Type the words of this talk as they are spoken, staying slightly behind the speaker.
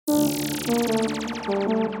Welcome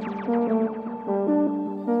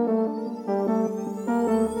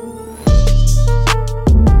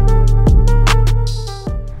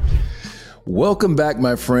back,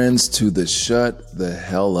 my friends, to the Shut the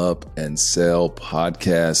Hell Up and Sell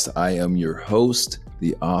podcast. I am your host,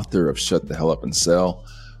 the author of Shut the Hell Up and Sell,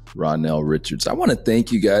 Ronell Richards. I want to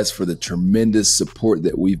thank you guys for the tremendous support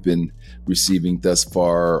that we've been receiving thus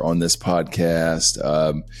far on this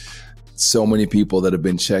podcast. So many people that have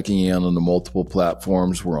been checking in on the multiple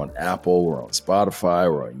platforms. We're on Apple, we're on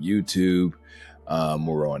Spotify, we're on YouTube.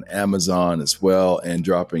 We're on Amazon as well, and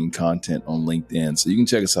dropping content on LinkedIn. So you can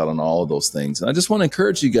check us out on all of those things. And I just want to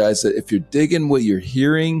encourage you guys that if you're digging what you're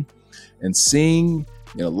hearing and seeing,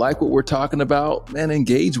 like what we're talking about, man,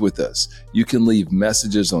 engage with us. You can leave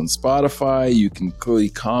messages on Spotify. You can clearly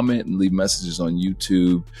comment and leave messages on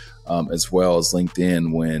YouTube, as well as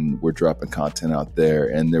LinkedIn when we're dropping content out there.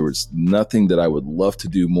 And there was nothing that I would love to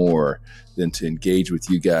do more than to engage with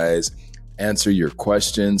you guys, answer your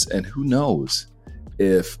questions, and who knows?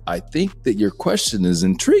 If I think that your question is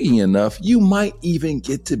intriguing enough, you might even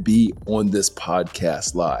get to be on this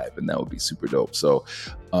podcast live, and that would be super dope. So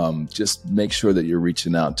just make sure that you're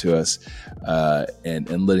reaching out to us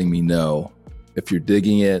and letting me know if you're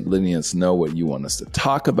digging it, letting us know what you want us to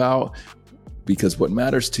talk about, because what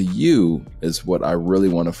matters to you is what I really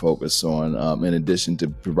want to focus on, in addition to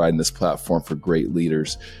providing this platform for great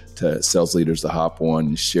leaders, to sales leaders to hop on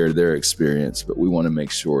and share their experience. But we want to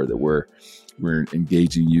make sure that we're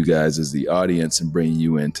engaging you guys as the audience and bringing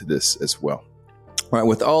you into this as well. All right,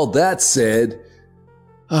 with all that said,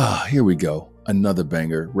 here we go. Another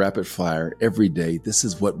banger, rapid fire every day. This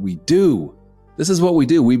is what we do.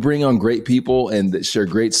 We bring on great people and that share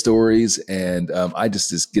great stories. And I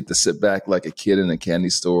just get to sit back like a kid in a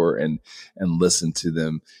candy store and listen to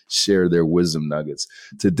them share their wisdom nuggets.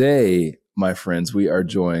 Today, my friends, we are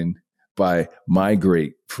joined by my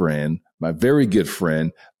great friend, my very good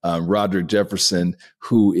friend, Roderick Jefferson,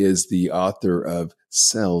 who is the author of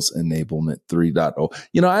Sales Enablement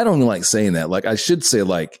 3.0. I don't like saying that. Like, I should say,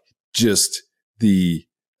 like, just the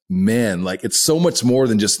man. Like, it's so much more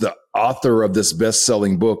than just the author of this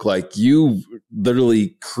best-selling book. Like, you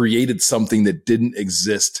literally created something that didn't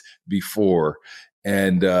exist before.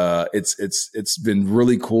 And it's been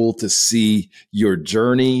really cool to see your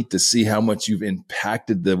journey, to see how much you've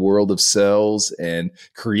impacted the world of sales and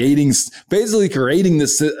basically creating the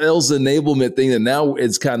sales enablement thing that now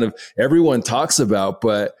it's kind of everyone talks about.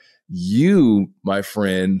 But you, my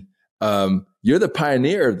friend, you're the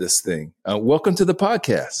pioneer of this thing. Welcome to the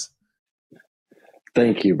podcast.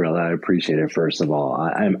 Thank you, brother. I appreciate it. First of all,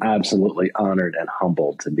 I'm absolutely honored and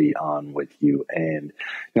humbled to be on with you. And,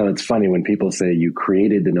 it's funny when people say you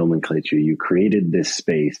created the nomenclature, you created this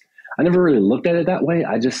space. I never really looked at it that way.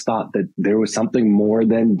 I just thought that there was something more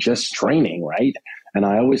than just training, right? And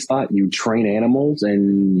I always thought you train animals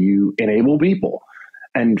and you enable people.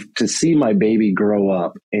 And to see my baby grow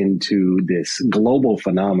up into this global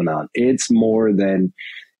phenomenon, it's more than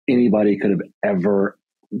anybody could have ever,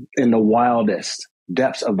 in the wildest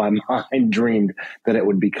depths of my mind, dreamed that it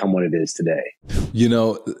would become what it is today.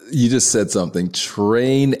 You just said something.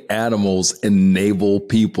 Train animals, enable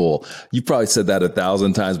people. You probably said that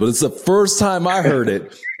 1,000 times, but it's the first time I heard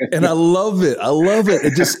it. And I love it.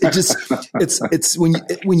 It's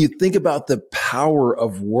when you think about the power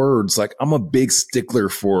of words, like, I'm a big stickler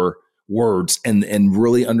for words and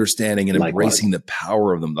really understanding and embracing the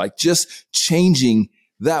power of them. Like, just changing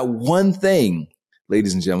that one thing.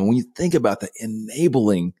 Ladies and gentlemen, when you think about the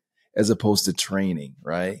enabling as opposed to training,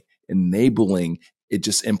 right? Enabling, it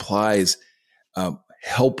just implies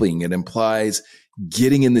helping. It implies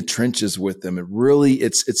getting in the trenches with them.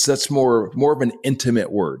 It's such more of an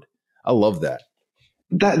intimate word. I love that.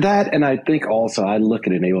 That, and I think also I look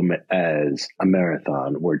at enablement as a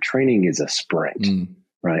marathon where training is a sprint.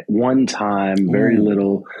 Right. One time, very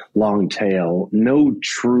little long tail, no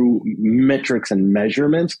true metrics and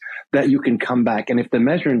measurements that you can come back. And if the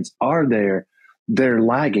measurements are there, they're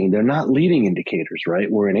lagging. They're not leading indicators,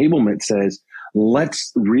 right? Where enablement says,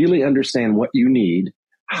 let's really understand what you need.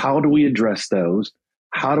 How do we address those?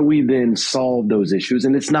 How do we then solve those issues?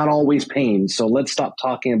 And it's not always pain. So let's stop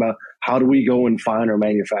talking about how do we go and find or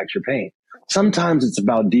manufacture pain. Sometimes it's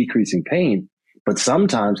about decreasing pain. But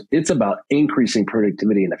sometimes it's about increasing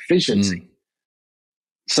productivity and efficiency.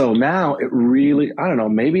 So now it really, I don't know,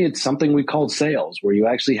 maybe it's something we call sales, where you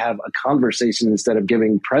actually have a conversation instead of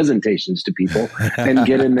giving presentations to people and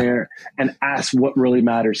get in there and ask what really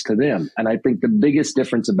matters to them. And I think the biggest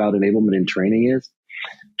difference about enablement and training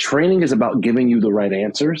is about giving you the right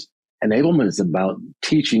answers. Enablement is about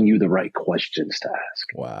teaching you the right questions to ask.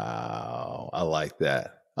 Wow. I like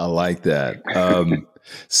that. I like that.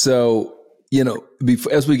 So,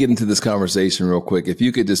 as we get into this conversation real quick, if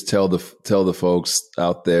you could just tell the folks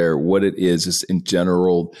out there what it is just in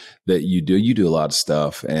general that you do a lot of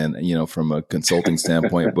stuff and, from a consulting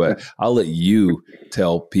standpoint, but I'll let you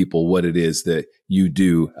tell people what it is that you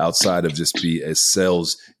do outside of just be a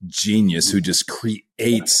sales genius who just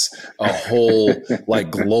creates a whole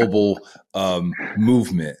like global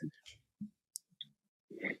movement.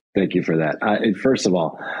 Thank you for that. First of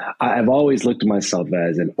all, I've always looked at myself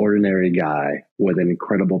as an ordinary guy with an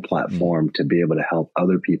incredible platform to be able to help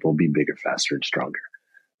other people be bigger, faster, and stronger.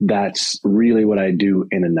 That's really what I do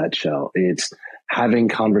in a nutshell. It's having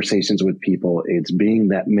conversations with people. It's being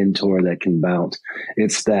that mentor that can bounce.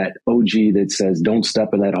 It's that OG that says, don't step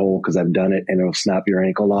in that hole because I've done it and it'll snap your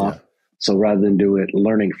ankle off. Yeah. So rather than do it,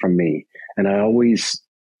 learning from me. And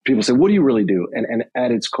people say, what do you really do? And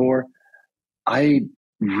at its core, I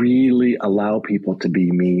really allow people to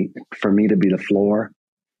be me, for me to be the floor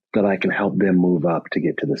that I can help them move up to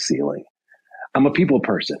get to the ceiling. I'm a people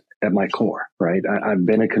person at my core, right? I've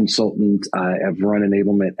been a consultant. I have run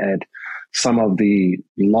enablement at some of the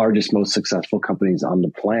largest, most successful companies on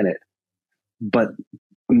the planet. But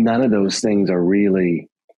none of those things are really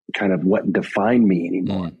kind of what define me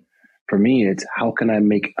anymore. For me, it's how can I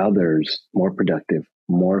make others more productive,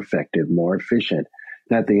 more effective, more efficient,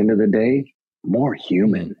 and at the end of the day, more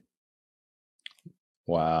human.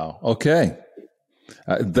 Wow. Okay.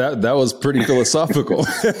 That was pretty philosophical.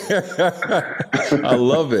 I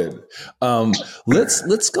love it.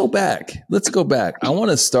 Let's go back. I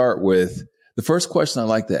want to start with the first question I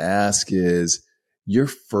like to ask is your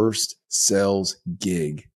first sales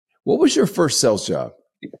gig. What was your first sales job?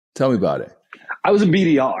 Tell me about it. I was a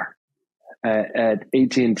BDR at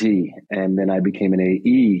AT&T, and then I became an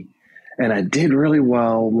AE. And I did really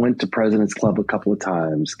well, went to President's Club a couple of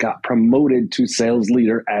times, got promoted to sales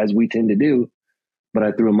leader, as we tend to do. But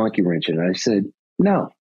I threw a monkey wrench in it. I said, no,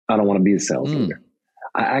 I don't want to be a sales leader.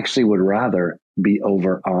 I actually would rather be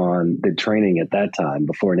over on the training at that time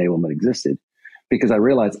before enablement existed, because I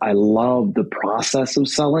realized I loved the process of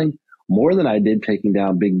selling more than I did taking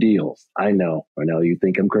down big deals. I know you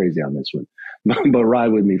think I'm crazy on this one, but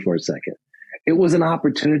ride with me for a second. It was an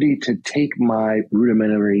opportunity to take my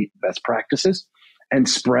rudimentary best practices and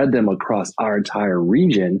spread them across our entire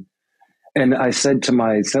region. And I said to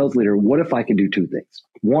my sales leader, what if I could do two things?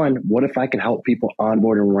 One, what if I could help people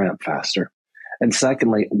onboard and ramp faster? And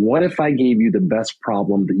secondly, what if I gave you the best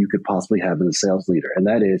problem that you could possibly have as a sales leader? And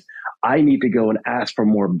that is, I need to go and ask for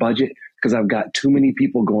more budget because I've got too many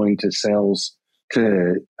people going to sales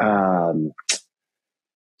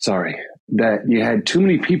that you had too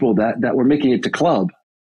many people that were making it to club,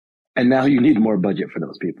 and now you need more budget for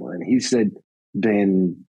those people. And he said,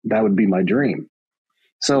 then that would be my dream.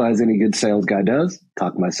 So as any good sales guy does,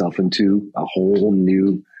 talk myself into a whole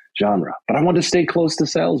new genre. But I want to stay close to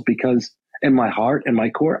sales because in my heart and my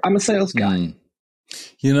core, I'm a sales guy.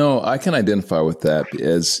 I can identify with that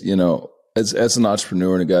as an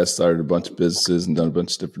entrepreneur and a guy started a bunch of businesses and done a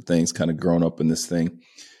bunch of different things, kind of grown up in this thing.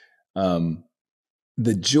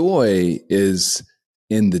 The joy is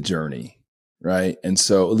in the journey, right? And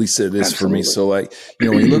so at least it is for me. So like,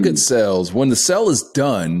 when you look at sales, when the sale is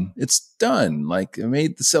done, it's done. Like I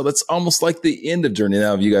made the sale. That's almost like the end of journey.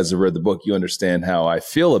 Now, if you guys have read the book, you understand how I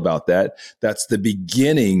feel about that. That's the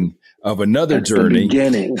beginning of another journey.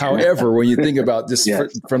 However, when you think about this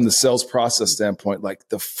from the sales process standpoint, like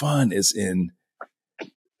the fun is in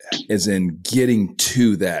getting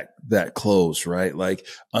to that close, right? Like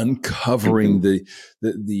uncovering the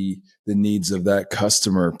needs of that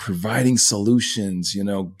customer, providing solutions,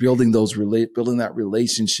 building that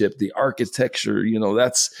relationship, the architecture,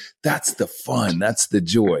 that's the fun. That's the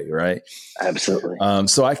joy, right? Absolutely.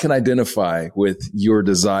 So I can identify with your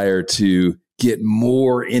desire to get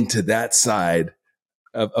more into that side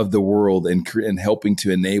of the world and helping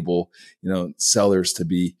to enable, sellers to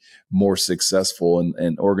be more successful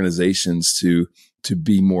and organizations to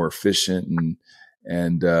be more efficient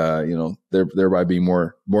and thereby be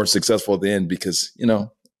more successful at the end because,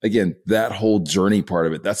 again, that whole journey part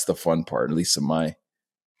of it, that's the fun part, at least the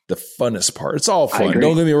funnest part. It's all fun.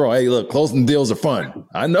 Don't get me wrong. Hey, look, closing deals are fun.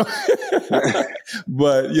 I know,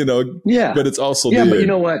 but but it's also, but you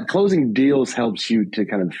know what? Closing deals helps you to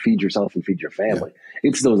kind of feed yourself and feed your family. Yeah.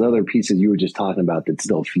 It's those other pieces you were just talking about that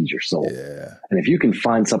still feed your soul. Yeah. And if you can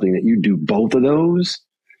find something that you do both of those,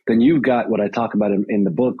 then you've got what I talk about in the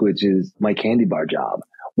book, which is my candy bar job.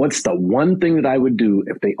 What's the one thing that I would do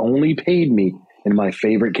if they only paid me in my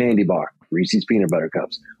favorite candy bar, Reese's Peanut Butter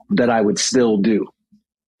Cups, that I would still do?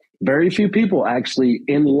 Very few people actually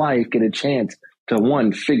in life get a chance to,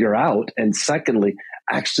 one, figure out, and secondly,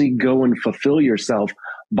 actually go and fulfill yourself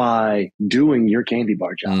by doing your candy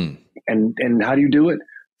bar job. And how do you do it?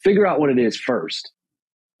 Figure out what it is first,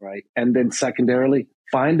 right? And then secondarily,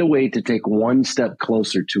 find a way to take one step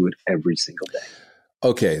closer to it every single day.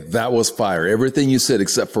 Okay, that was fire. Everything you said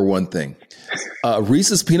except for one thing.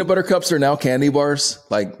 Reese's peanut butter cups are now candy bars.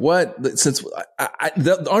 Like what? Since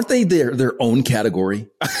aren't they their own category?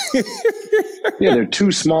 Yeah, they're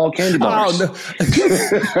two small candy bars. Oh,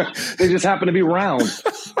 no. They just happen to be round.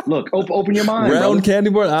 Look, open your mind. Round brother. Candy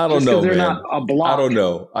bars? I don't know, they're man. Not a block. I don't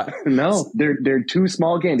know. No, they're two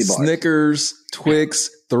small candy bars. Snickers, Twix,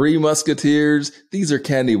 Three Musketeers. These are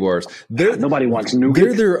candy bars. Nobody wants nougat.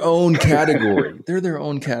 They're their own category. They're their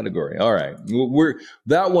own category. All right,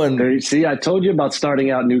 that one. There, see, I told you about starting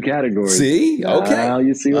out new categories. See, okay. Now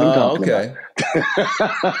you see what I'm talking about.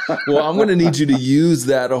 Well, I'm going to need you to use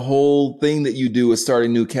that whole thing that you do with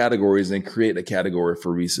starting new categories and create a category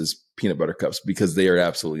for Reese's peanut butter cups, because they are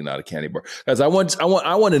absolutely not a candy bar. Guys, I want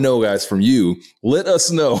to know, guys, from you. Let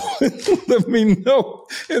us know. Let me know.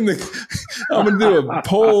 I'm going to do a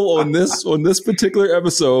poll on this particular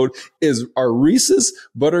episode. Are Reese's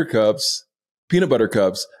buttercups, peanut butter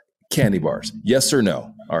cups, candy bars? Yes or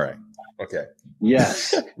no? All right. Okay.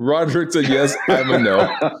 Yes. Roderick said yes. I'm a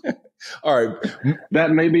no. All right. That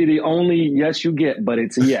may be the only yes you get, but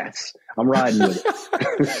it's a yes. I'm riding with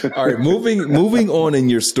it. All right. Moving on in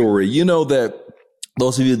your story, you know that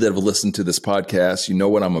those of you that have listened to this podcast, you know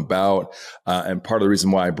what I'm about. And part of the reason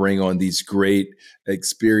why I bring on these great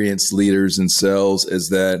experienced leaders in sales is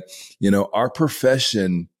that, you know, our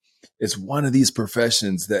profession is one of these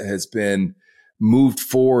professions that has been moved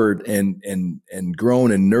forward and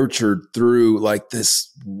grown and nurtured through like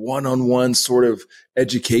this one-on-one sort of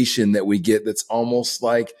education that we get. That's almost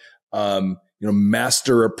like,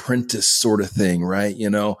 master apprentice sort of thing, right?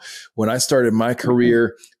 You know, when I started my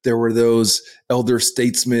career, there were those elder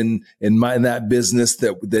statesmen in that business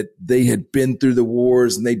that they had been through the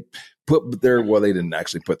wars, and they they didn't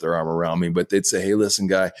actually put their arm around me, but they'd say, hey, listen,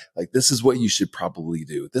 guy, like, this is what you should probably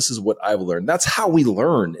do. This is what I've learned. That's how we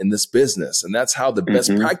learn in this business. And that's how the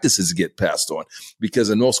best practices get passed on, because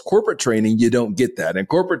in most corporate training, you don't get that. In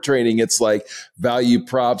corporate training, it's like value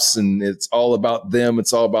props, and it's all about them.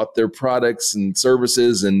 It's all about their products and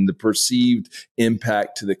services and the perceived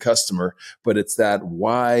impact to the customer. But it's that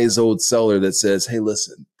wise old seller that says, hey,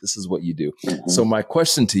 listen, this is what you do. So my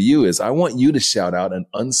question to you is, I want you to shout out an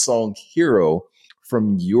unsung hero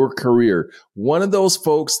from your career. One of those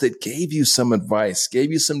folks that gave you some advice,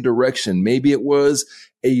 gave you some direction. Maybe it was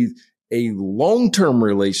a long-term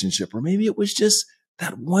relationship, or maybe it was just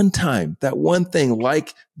that one time, that one thing,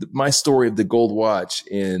 like my story of the gold watch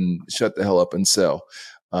in Shut the Hell Up and Sell.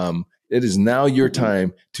 It is now your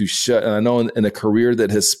time to shut. And I know in a career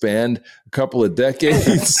that has spanned a couple of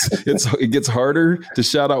decades, it gets harder to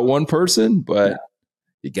shout out one person, but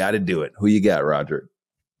you got to do it. Who you got, Roderick?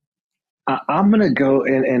 I'm going to go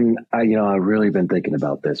and I've really been thinking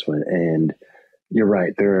about this one, and you're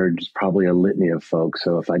right. There are just probably a litany of folks.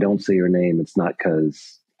 So if I don't say your name, it's not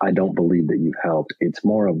because I don't believe that you've helped. It's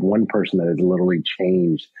more of one person that has literally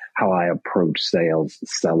changed how I approach sales,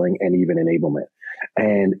 selling, and even enablement.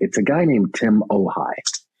 And it's a guy named Tim Ojai.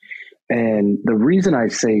 And the reason I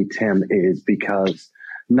say Tim is because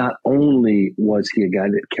not only was he a guy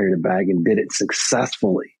that carried a bag and did it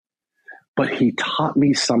successfully, but he taught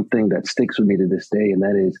me something that sticks with me to this day. And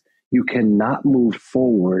that is, you cannot move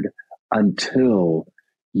forward until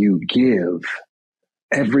you give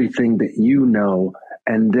everything that you know,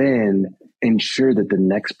 and then ensure that the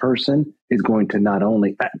next person is going to not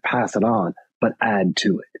only pass it on, but add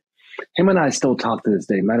to it. Him and I still talk to this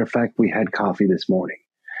day. Matter of fact, we had coffee this morning,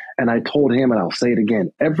 and I told him, and I'll say it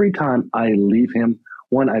again, every time I leave him,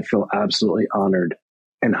 one, I feel absolutely honored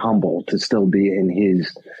and humble to still be in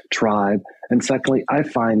his tribe. And secondly, I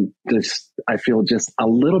feel just a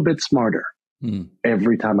little bit smarter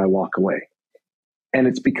every time I walk away. And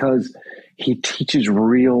it's because he teaches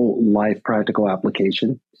real life practical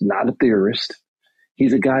application. He's not a theorist.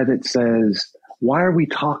 He's a guy that says, why are we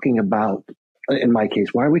talking about, in my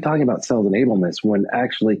case, why are we talking about sales enablement when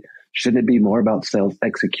actually shouldn't it be more about sales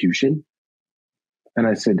execution? And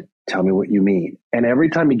I said, tell me what you mean. And every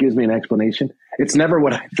time he gives me an explanation, it's never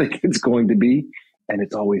what I think it's going to be. And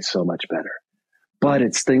it's always so much better. But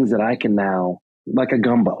it's things that I can now, like a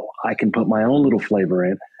gumbo, I can put my own little flavor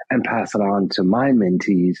in and pass it on to my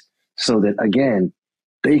mentees so that, again,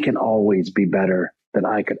 they can always be better than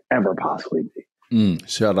I could ever possibly be.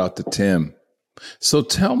 Shout out to Tim. So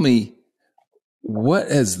tell me, what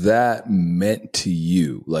has that meant to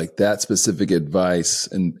you? Like that specific advice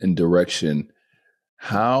and direction,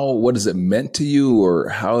 what has it meant to you, or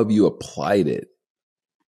how have you applied it?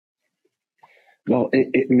 Well,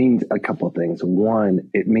 it means a couple of things. One,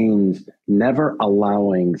 it means never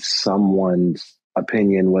allowing someone's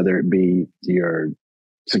opinion, whether it be your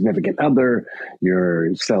significant other,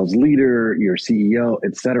 your sales leader, your CEO,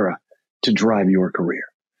 etc., to drive your career,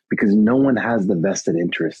 because no one has the vested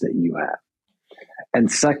interest that you have.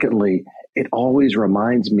 And secondly, it always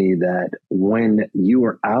reminds me that when you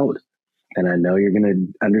are out, and I know you're going to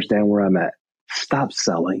understand where I'm at, stop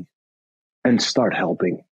selling and start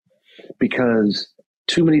helping. Because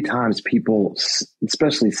too many times people,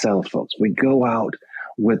 especially sales folks, we go out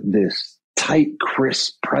with this tight,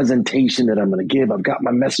 crisp presentation that I'm going to give. I've got my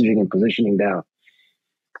messaging and positioning down.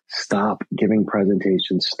 Stop giving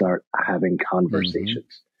presentations, start having conversations.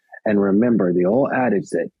 Mm-hmm. And remember, the old adage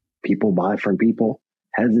that people buy from people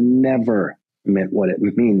has never meant what it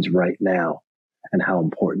means right now and how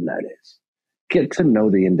important that is. Get to know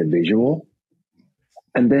the individual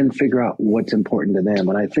and then figure out what's important to them.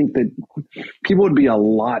 And I think that people would be a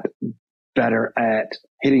lot better at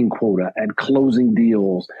hitting quota, at closing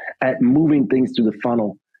deals, at moving things through the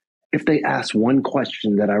funnel if they ask one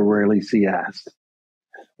question that I rarely see asked.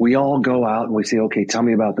 We all go out and we say, okay, tell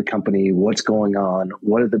me about the company. What's going on?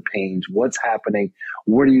 What are the pains? What's happening?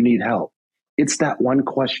 Where do you need help? It's that one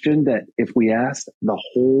question that if we asked, the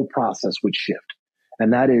whole process would shift.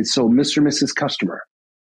 And that is, so Mr. and Mrs. Customer,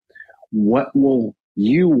 what will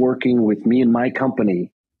you working with me and my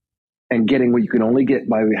company and getting what you can only get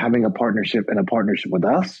by having a partnership and a partnership with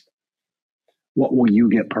us, what will you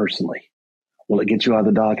get personally? Will it get you out of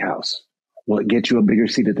the doghouse? Will it get you a bigger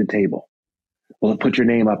seat at the table? Will it put your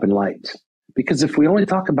name up in lights? Because if we only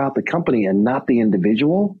talk about the company and not the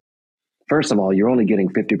individual, first of all, you're only getting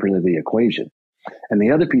 50% of the equation. And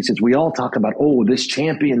the other piece is we all talk about, oh, this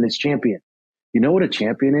champion. You know what a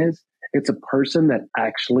champion is? It's a person that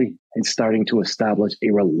actually is starting to establish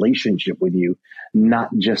a relationship with you, not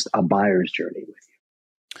just a buyer's journey with you.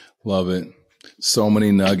 Love it. So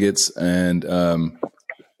many nuggets, and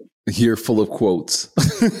here full of quotes.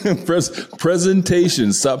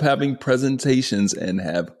 Presentations. Stop having presentations and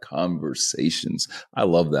have conversations. I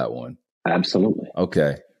love that one. Absolutely.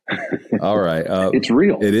 Okay. All right. It's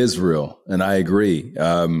real. It is real. And I agree.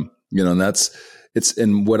 And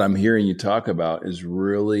what I'm hearing you talk about is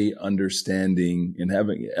really understanding your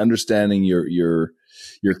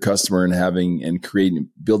customer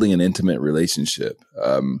and building an intimate relationship.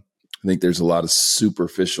 I think there's a lot of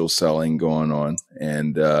superficial selling going on,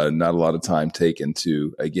 and not a lot of time taken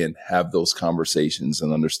to, again, have those conversations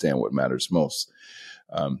and understand what matters most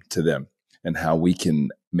to them and how we can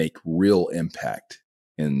make real impact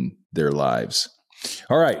in their lives.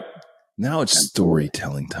 All right. Now it's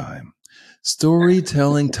storytelling time.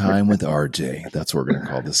 Storytelling time with RJ. That's what we're going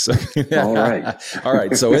to call this. All right. All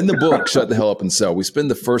right. So in the book, Shut the Hell Up and Sell, we spend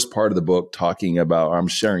the first part of the book talking about, I'm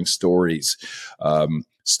sharing stories,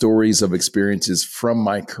 stories of experiences from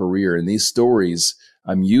my career. And these stories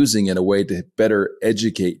I'm using in a way to better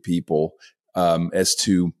educate people as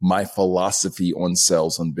to my philosophy on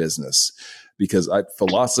sales and business. Because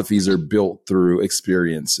philosophies are built through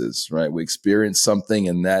experiences, right? We experience something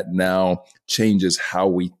and that now changes how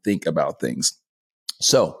we think about things.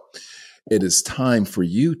 So it is time for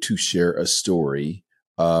you to share a story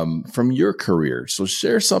from your career. So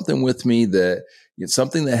share something with me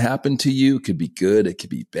something that happened to you. It could be good. It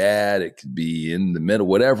could be bad. It could be in the middle,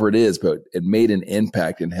 whatever it is, but it made an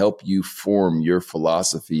impact and helped you form your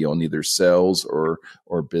philosophy on either sales or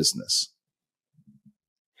business.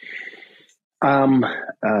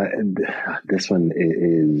 This one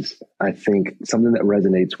is, I think, something that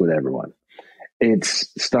resonates with everyone.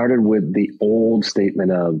 It's started with the old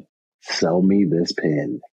statement of sell me this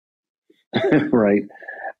pen, right?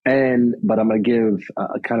 But I'm going to give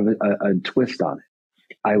a kind of a twist on it.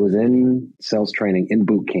 I was in sales training in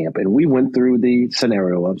boot camp, and we went through the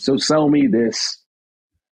scenario of, so sell me this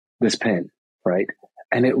pen, right?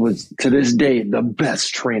 And it was, to this day, the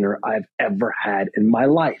best trainer I've ever had in my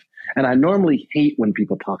life. And I normally hate when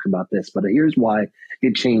people talk about this, but here's why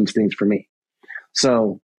it changed things for me.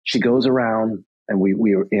 So she goes around and we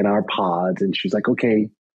were in our pods, and she's like, okay,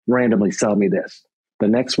 randomly sell me this. The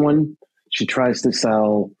next one, she tries to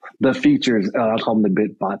sell the features. I'll call them the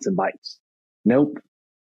bit bots and bytes. Nope,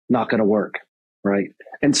 not going to work. Right.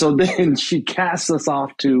 And so then she casts us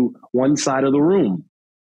off to one side of the room.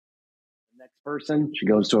 The next person, she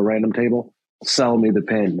goes to a random table, sell me the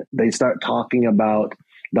pen. They start talking about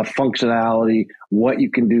the functionality, what you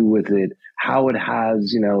can do with it, how it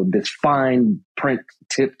has, this fine print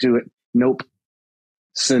tip to it. Nope.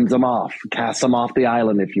 Sends them off, casts them off the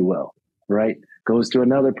island, if you will, right? Goes to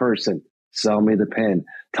another person, sell me the pen.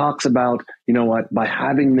 Talks about, you know what, by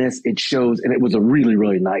having this, it shows, and it was a really,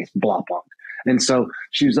 really nice blop on. And so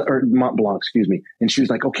she was, or Mont Blanc, excuse me. And she was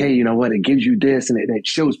like, okay, you know what? It gives you this and it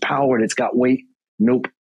shows power and it's got weight. Nope.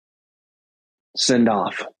 Send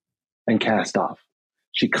off and cast off.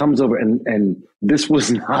 She comes over and this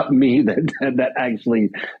was not me that actually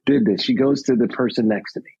did this. She goes to the person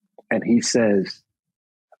next to me and he says,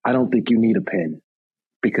 I don't think you need a pen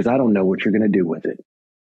because I don't know what you're going to do with it.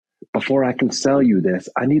 Before I can sell you this,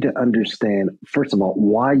 I need to understand, first of all,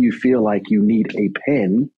 why you feel like you need a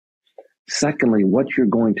pen. Secondly, what you're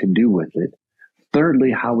going to do with it.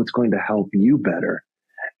 Thirdly, how it's going to help you better.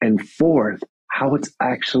 And fourth, how it's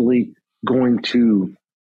actually going to,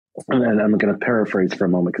 and I'm going to paraphrase for a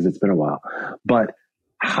moment because it's been a while, but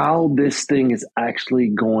how this thing is actually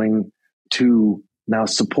going to now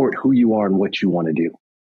support who you are and what you want to do.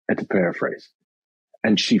 And to paraphrase.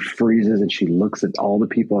 And she freezes and she looks at all the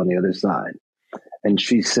people on the other side. And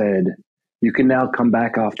she said, you can now come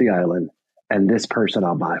back off the island and this person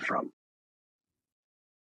I'll buy from.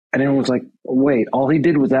 And everyone was like, wait, all he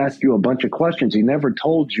did was ask you a bunch of questions. He never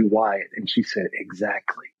told you why. And she said,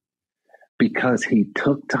 exactly. Because he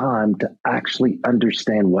took time to actually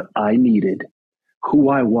understand what I needed, who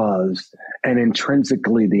I was, and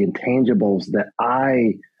intrinsically the intangibles that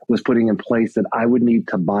I was putting in place that I would need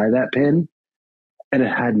to buy that pen. And it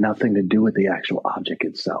had nothing to do with the actual object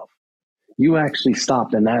itself. You actually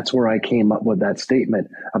stopped. And that's where I came up with that statement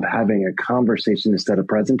of having a conversation instead of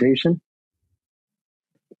presentation.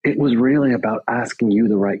 It was really about asking you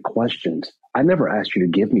the right questions. I never asked you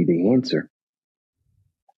to give me the answer.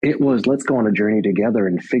 It was, let's go on a journey together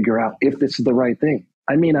and figure out if this is the right thing.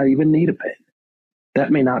 I may not even need a pen.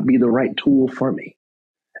 That may not be the right tool for me.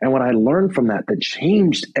 And what I learned from that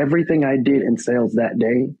changed everything I did in sales that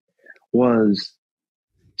day was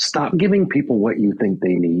stop giving people what you think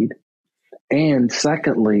they need. And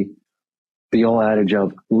secondly, the old adage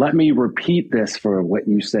of, let me repeat this for what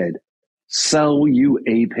you said, sell you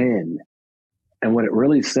a pen. And what it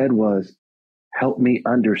really said was, help me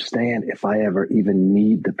understand if I ever even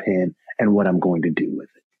need the pen and what I'm going to do with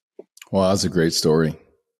it. Well, that's a great story.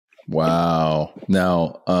 Wow.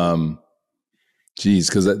 Now, geez,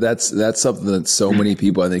 because that's something that so many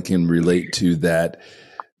people I think can relate to, that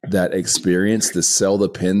experience, the sell the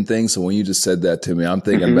pen thing. So when you just said that to me, I'm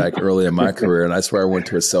thinking back early in my career, and I swear I went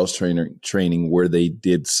to a sales training where they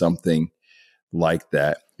did something like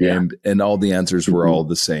that. Yeah. And all the answers were all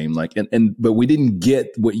the same. Like, but we didn't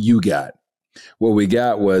get what you got. What we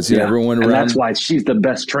got was everyone around. And that's why she's the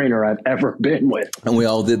best trainer I've ever been with. And we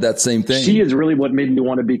all did that same thing. She is really what made me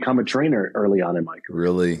want to become a trainer early on in my career.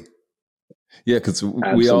 Really? Yeah, because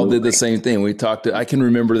we all did the same thing. We talked I can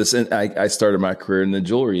remember this. And I started my career in the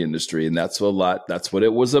jewelry industry, and that's what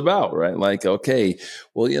it was about, right? Like, okay,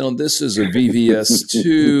 well, this is a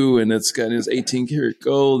VVS2 and it's 18 karat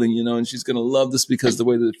gold, and, and she's going to love this because the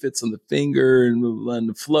way that it fits on the finger and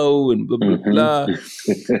the flow and blah, blah,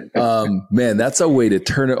 blah. Man, that's a way to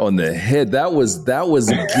turn it on the head. That was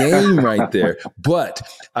game right there. But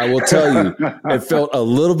I will tell you, it felt a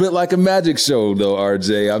little bit like a magic show though,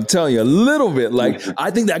 RJ. I'm telling you, a little bit. Like,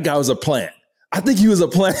 I think that guy was a plant. I think he was a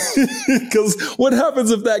plant, because what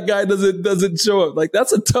happens if that guy doesn't show up? Like,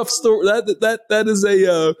 that's a tough story. That is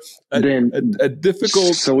a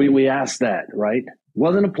difficult. So we asked that, right?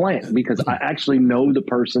 Wasn't a plant, because I actually know the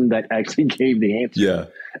person that actually gave the answer. Yeah.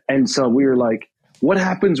 And so we were like, what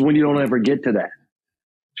happens when you don't ever get to that?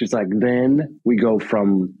 She's like, then we go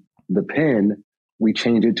from the pen, we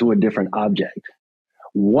change it to a different object.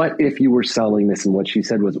 What if you were selling this? And what she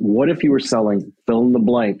said was, what if you were selling fill in the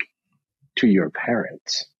blank to your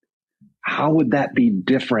parents? How would that be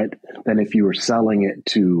different than if you were selling it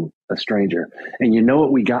to a stranger? And you know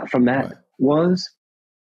what we got from that was,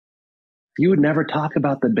 you would never talk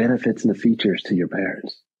about the benefits and the features to your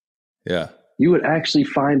parents. Yeah. You would actually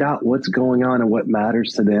find out what's going on and what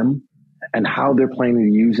matters to them and how they're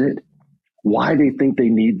planning to use it, why they think they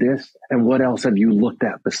need this, and what else have you looked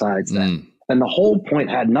at besides that. And the whole point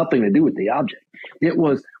had nothing to do with the object. It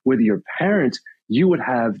was with your parents, you would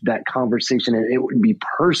have that conversation and it would be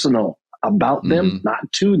personal about them,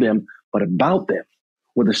 not to them, but about them.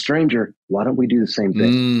 With a stranger, why don't we do the same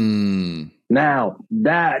thing? Now,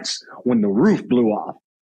 that's when the roof blew off.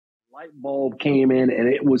 Light bulb came in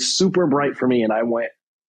and it was super bright for me. And I went,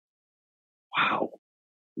 wow,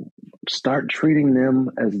 start treating them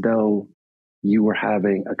as though you were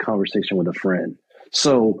having a conversation with a friend.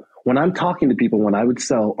 So when I'm talking to people, when I would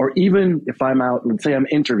sell, or even if I'm out, let's say I'm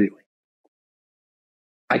interviewing,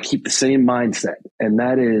 I keep the same mindset. And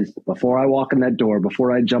that is, before I walk in that door,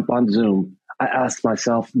 before I jump on Zoom, I ask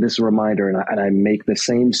myself this reminder and I make the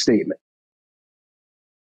same statement.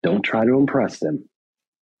 Don't try to impress them.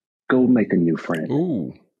 Go make a new friend.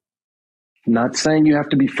 Ooh. Not saying you have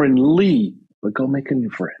to be friendly, but go make a new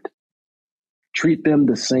friend. Treat them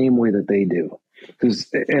the same way that they do.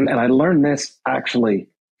 And I learned this actually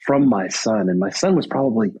from my son. And my son was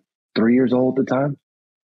probably 3 years old at the time.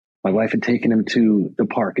 My wife had taken him to the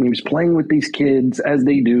park, and he was playing with these kids as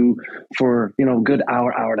they do for, a good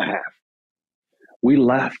hour and a half. We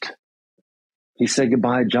left. He said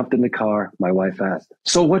goodbye, jumped in the car. My wife asked,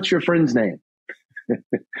 "So what's your friend's name?" You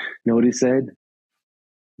know what he said?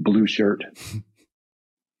 Blue shirt.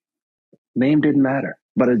 Name didn't matter.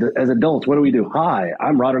 But as adults, what do? "Hi,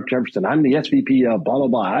 I'm Roderick Jefferson. I'm the SVP of blah, blah,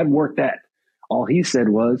 blah. I've worked at." All he said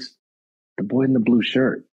was the boy in the blue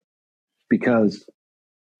shirt, because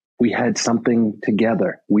we had something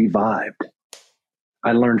together. We vibed.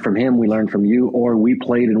 I learned from him. We learned from you, or we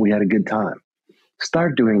played and we had a good time.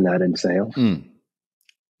 Start doing that in sales.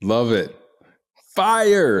 Love it.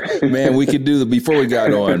 Fire, man. We could do before we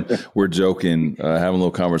got on, we're joking, having a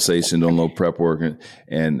little conversation, doing a little prep work.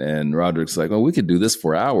 And Roderick's like, "Oh, we could do this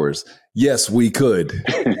for hours." Yes, we could.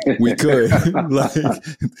 We could. I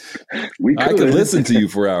could listen to you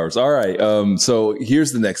for hours. All right. So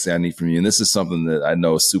here's the next thing I need from you. And this is something that I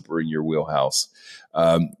know is super in your wheelhouse.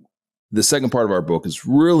 The second part of our book is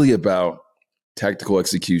really about tactical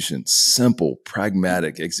execution, simple,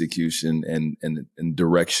 pragmatic execution and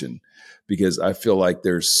direction. Because I feel like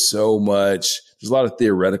there's a lot of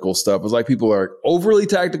theoretical stuff. It's like people are overly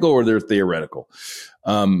tactical or they're theoretical.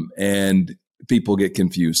 And people get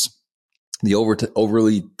confused. The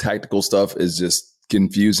overly tactical stuff is just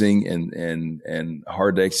confusing and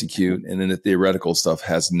hard to execute. And then the theoretical stuff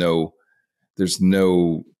there's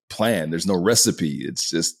no plan. There's no recipe. It's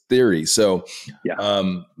just theory. So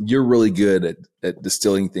you're really good at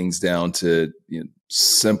distilling things down to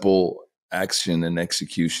simple action and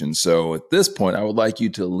execution. So at this point, I would like you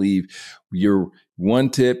to leave your one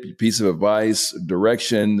tip, piece of advice,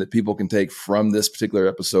 direction that people can take from this particular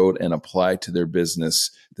episode and apply to their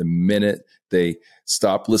business the minute they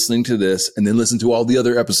stop listening to this and then listen to all the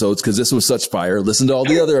other episodes, because this was such fire. Listen to all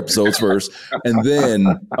the other episodes first and then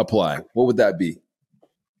apply. What would that be?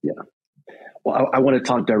 Yeah. Well, I want to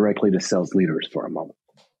talk directly to sales leaders for a moment.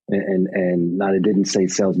 And not, it didn't say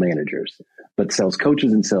sales managers, but sales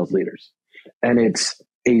coaches and sales leaders. And it's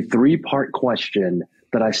a 3-part question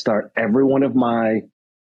that I start every one of my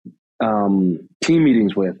team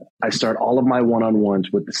meetings with. I start all of my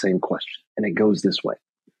one-on-ones with the same question. And it goes this way.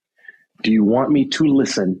 Do you want me to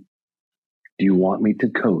listen? Do you want me to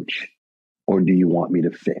coach? Or do you want me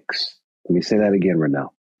to fix? Let me say that again right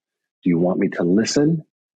now. Do you want me to listen,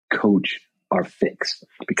 coach, or fix?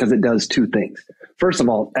 Because it does 2 things. First of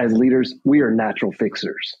all, as leaders, we are natural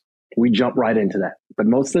fixers. We jump right into that. But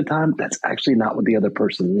most of the time, that's actually not what the other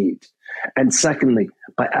person needs. And secondly,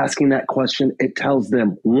 by asking that question, it tells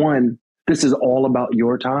them, 1, this is all about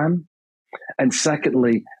your time. And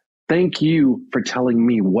secondly, thank you for telling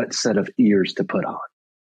me what set of ears to put on.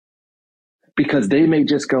 Because they may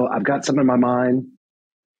just go, I've got something in my mind.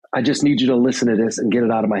 I just need you to listen to this and get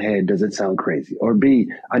it out of my head. Does it sound crazy? Or B,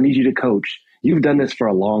 I need you to coach. You've done this for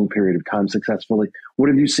a long period of time successfully. What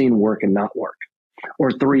have you seen work and not work?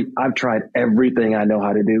 Or 3, I've tried everything I know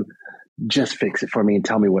how to do. Just fix it for me and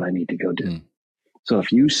tell me what I need to go do. So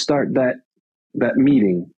if you start that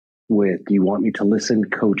meeting with, do you want me to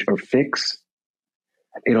listen, coach, or fix?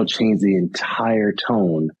 It'll change the entire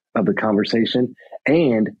tone of the conversation.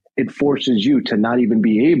 And it forces you to not even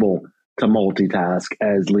be able to multitask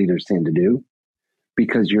as leaders tend to do,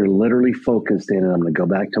 because you're literally focused in, and I'm going to go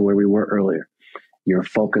back to where we were earlier. You're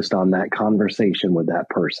focused on that conversation with that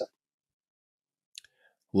person.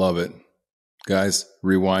 Love it. Guys,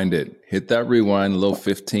 rewind it. Hit that rewind, a little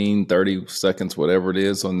 15, 30 seconds, whatever it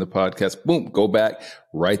is on the podcast. Boom, go back,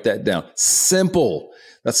 write that down. Simple.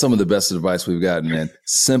 That's some of the best advice we've gotten, man.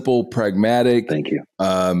 Simple, pragmatic. Thank you.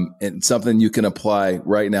 And something you can apply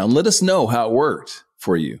right now. And let us know how it worked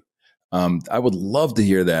for you. I would love to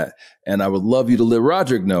hear that. And I would love you to let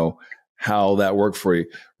Roderick know how that worked for you.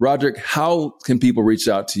 Roderick, how can people reach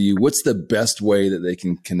out to you? What's the best way that they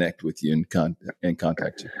can connect with you and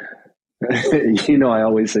contact you? I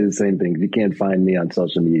always say the same thing. If you can't find me on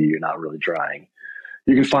social media, you're not really trying.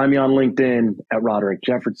 You can find me on LinkedIn at Roderick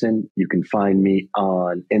Jefferson. You can find me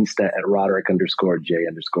on Insta at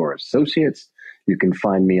Roderick_J_Associates. You can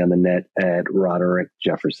find me on the net at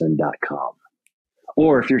RoderickJefferson.com.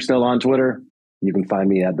 Or if you're still on Twitter, you can find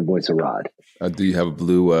me at the Voice of Rod. Do you have a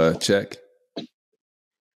blue check?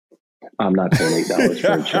 I'm not paying $8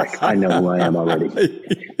 for a check. I know who I am already.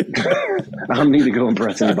 I don't need to go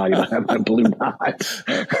impress anybody, but I have my blue dot.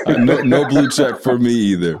 No blue check for me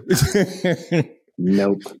either.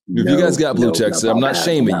 Nope. If you guys got blue checks, I'm not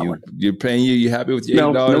shaming you. One. You're paying you. You happy with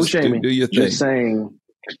your $8? No shaming. Do your thing. Just saying.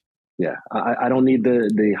 Yeah, I don't need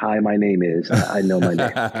the hi, my name is. I know my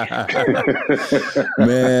name.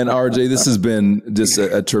 Man, RJ, this has been just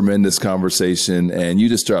a tremendous conversation, and you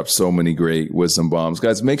just dropped so many great wisdom bombs.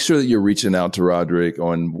 Guys, make sure that you're reaching out to Roderick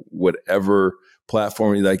on whatever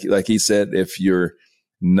platform. Like he said, if you're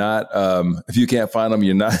not, if you can't find him,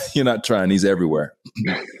 you're not trying. He's everywhere.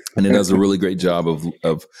 And he does a really great job of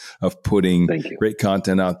putting great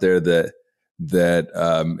content out there that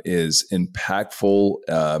is impactful,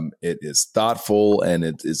 it is thoughtful, and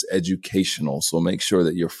it is educational. So make sure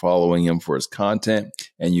that you're following him for his content,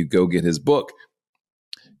 and you go get his book.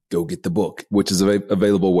 Go get the book, which is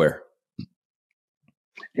available where?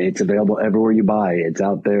 It's available everywhere you buy. It's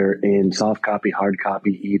out there in soft copy, hard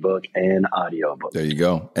copy, ebook, and audiobook. There you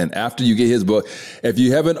go. And after you get his book, if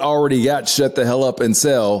you haven't already got Shut the Hell Up and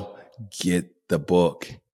Sell, get the book.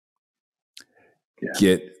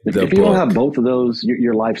 Yeah. If you don't have both of those,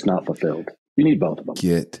 your life's not fulfilled. You need both of them.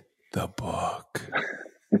 Get the book.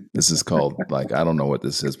 This is called, I don't know what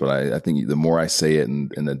this is, but I think the more I say it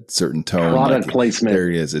in a certain tone, product placement. There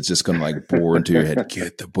it is. It's just going to bore into your head.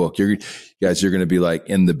 Get the book. You're going to be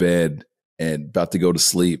in the bed and about to go to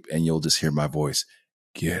sleep, and you'll just hear my voice.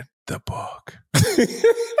 Get the book.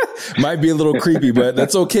 Might be a little creepy, but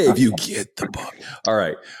that's okay if you get the book. All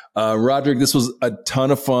right. Roderick, this was a ton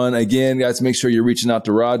of fun. Again, guys, make sure you're reaching out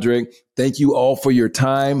to Roderick. Thank you all for your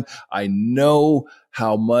time. I know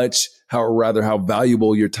how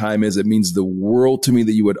valuable your time is. It means the world to me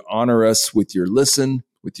that you would honor us with your listen,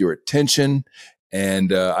 with your attention.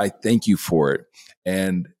 And I thank you for it.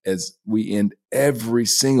 And as we end every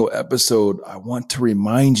single episode, I want to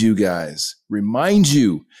remind you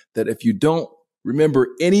that if you don't remember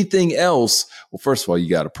anything else, well, first of all, you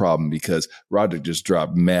got a problem because Roderick just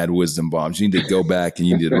dropped mad wisdom bombs. You need to go back and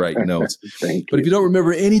you need to write notes. But if you don't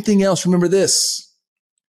remember anything else, remember this.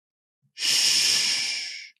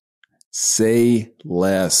 Shh. Say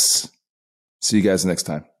less. See you guys next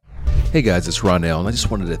time. Hey guys, it's Ronell, and I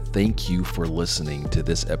just wanted to thank you for listening to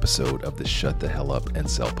this episode of the Shut the Hell Up and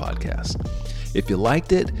Sell podcast. If you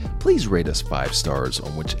liked it, please rate us 5 stars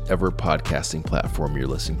on whichever podcasting platform you're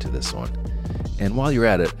listening to this on. And while you're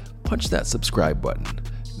at it, punch that subscribe button.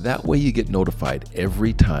 That way you get notified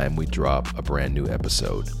every time we drop a brand new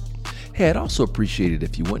episode. Hey, I'd also appreciate it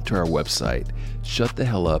if you went to our website,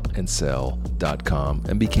 shutthehellupandsell.com,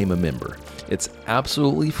 and became a member. It's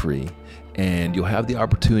absolutely free, and you'll have the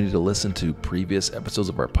opportunity to listen to previous episodes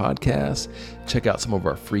of our podcast, check out some of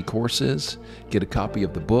our free courses, get a copy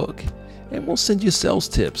of the book, and we'll send you sales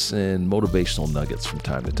tips and motivational nuggets from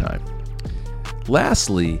time to time.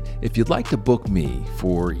 Lastly, if you'd like to book me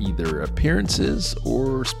for either appearances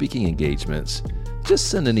or speaking engagements, just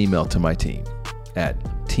send an email to my team at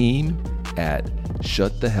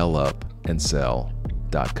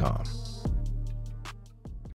team@shutthehellupandsell.com.